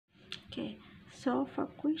Okay, so for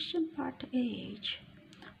question part H,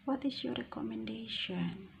 what is your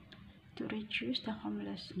recommendation to reduce the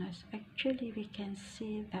homelessness? Actually, we can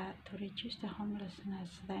see that to reduce the homelessness,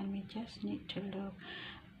 then we just need to look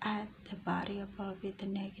at the variable with the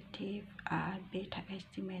negative beta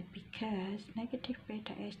estimate, because negative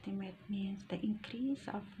beta estimate means the increase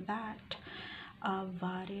of that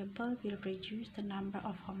variable will reduce the number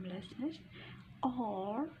of homelessness.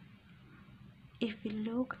 Or if we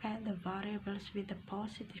look at the variables with the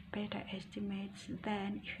positive beta estimates,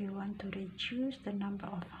 then if we want to reduce the number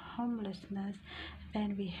of homelessness,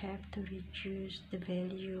 then we have to reduce the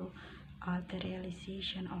value of the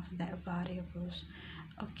realization of that variables.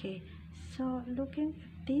 Okay, so looking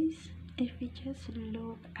at this, if we just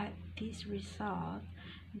look at this result,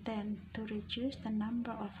 then to reduce the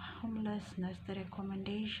number of homelessness, the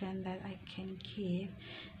recommendation that I can give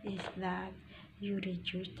is that you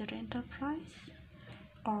reduce the rental price,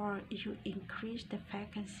 or you increase the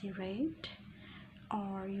vacancy rate,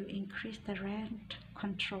 or you increase the rent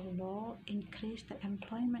control law, increase the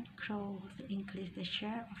employment growth, increase the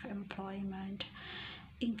share of employment,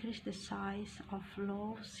 increase the size of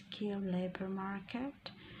low-skilled labor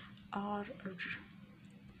market, or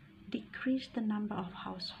decrease the number of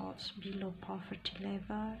households below poverty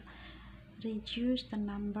level, reduce the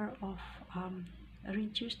number of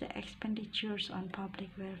reduce the expenditures on public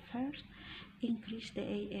welfare, increase the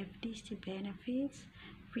AFDC benefits,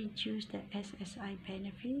 reduce the SSI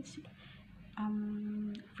benefits,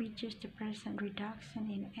 reduce the percent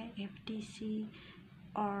reduction in AFDC,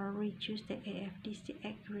 or reduce the AFDC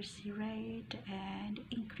accuracy rate, and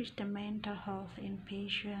increase the mental health in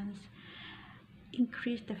patients,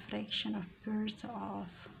 increase the fraction of births of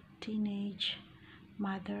teenage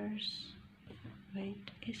mothers.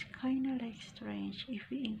 Wait, it's kind of like strange. If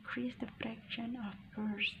we increase the fraction of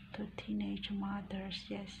births to teenage mothers,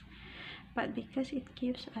 yes, but because it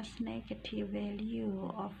gives us negative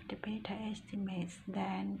value of the beta estimates,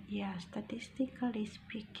 then yeah, statistically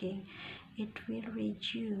speaking, it will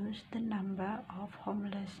reduce the number of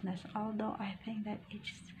homelessness. Although I think that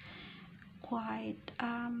it's quite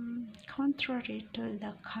contrary to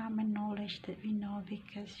the common knowledge that we know,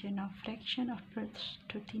 because fraction of births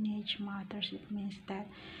to teenage mothers, it means that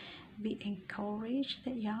we encourage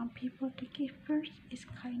the young people to give birth. It's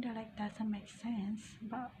kind of like doesn't make sense,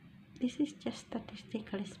 but this is just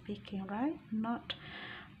statistically speaking, right? Not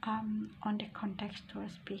on the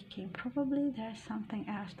contextual speaking. Probably there's something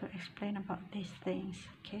else to explain about these things.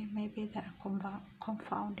 Okay, maybe there are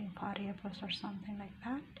confounding variables or something like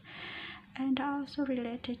that. And also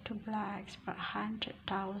related to blacks per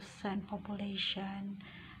 100,000 population,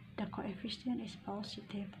 the coefficient is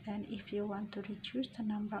positive. Then if you want to reduce the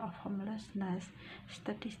number of homelessness,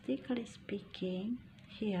 statistically speaking,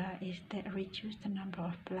 here is that reduce the number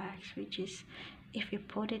of blacks, which is, if you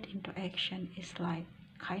put it into action, is like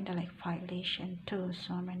kind of like violation to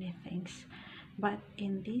so many things. But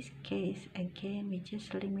in this case, again, we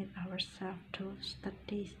just limit ourselves to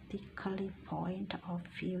statistically point of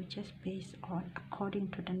view, just based on according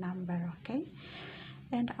to the number. Okay,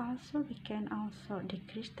 and also we can also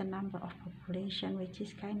decrease the number of population, which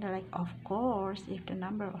is kind of like, of course, if the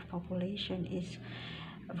number of population is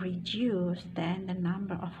reduced, then the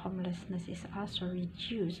number of homelessness is also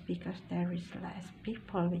reduced, because there is less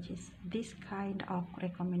people, which is this kind of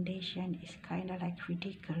recommendation is kind of like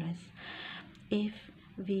ridiculous if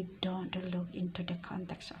we don't look into the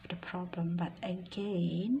context of the problem. But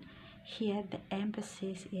again, here the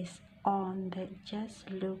emphasis is on the just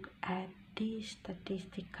look at the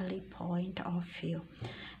statistically point of view.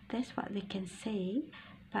 That's what we can say.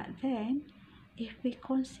 But then if we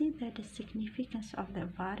consider the significance of the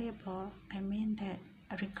variable, I mean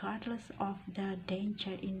that regardless of the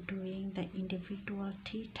danger in doing the individual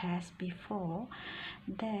t-test before,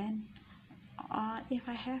 then if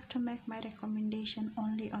I have to make my recommendation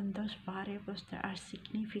only on those variables that are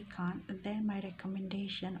significant, then my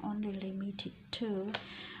recommendation only limited to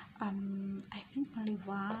I think only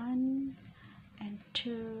 1 and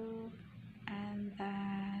 2 and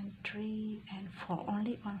then 3 and 4,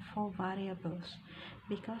 only on 4 variables,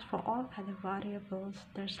 because for all other variables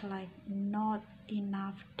there's like not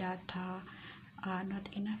enough data, not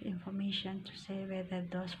enough information to say whether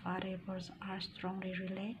those variables are strongly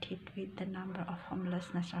related with the number of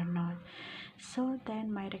homelessness or not. So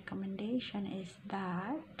then my recommendation is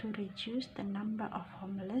that to reduce the number of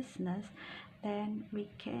homelessness, then we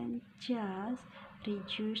can just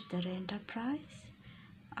reduce the rental price,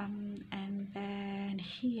 and then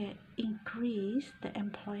here increase the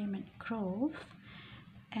employment growth,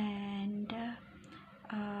 and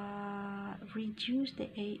reduce the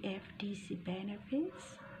AFDC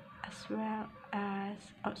benefits, as well as,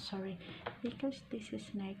 oh sorry, because this is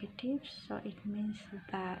negative, so it means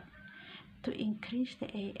that to increase the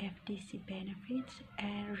AFDC benefits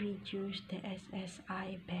and reduce the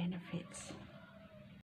SSI benefits.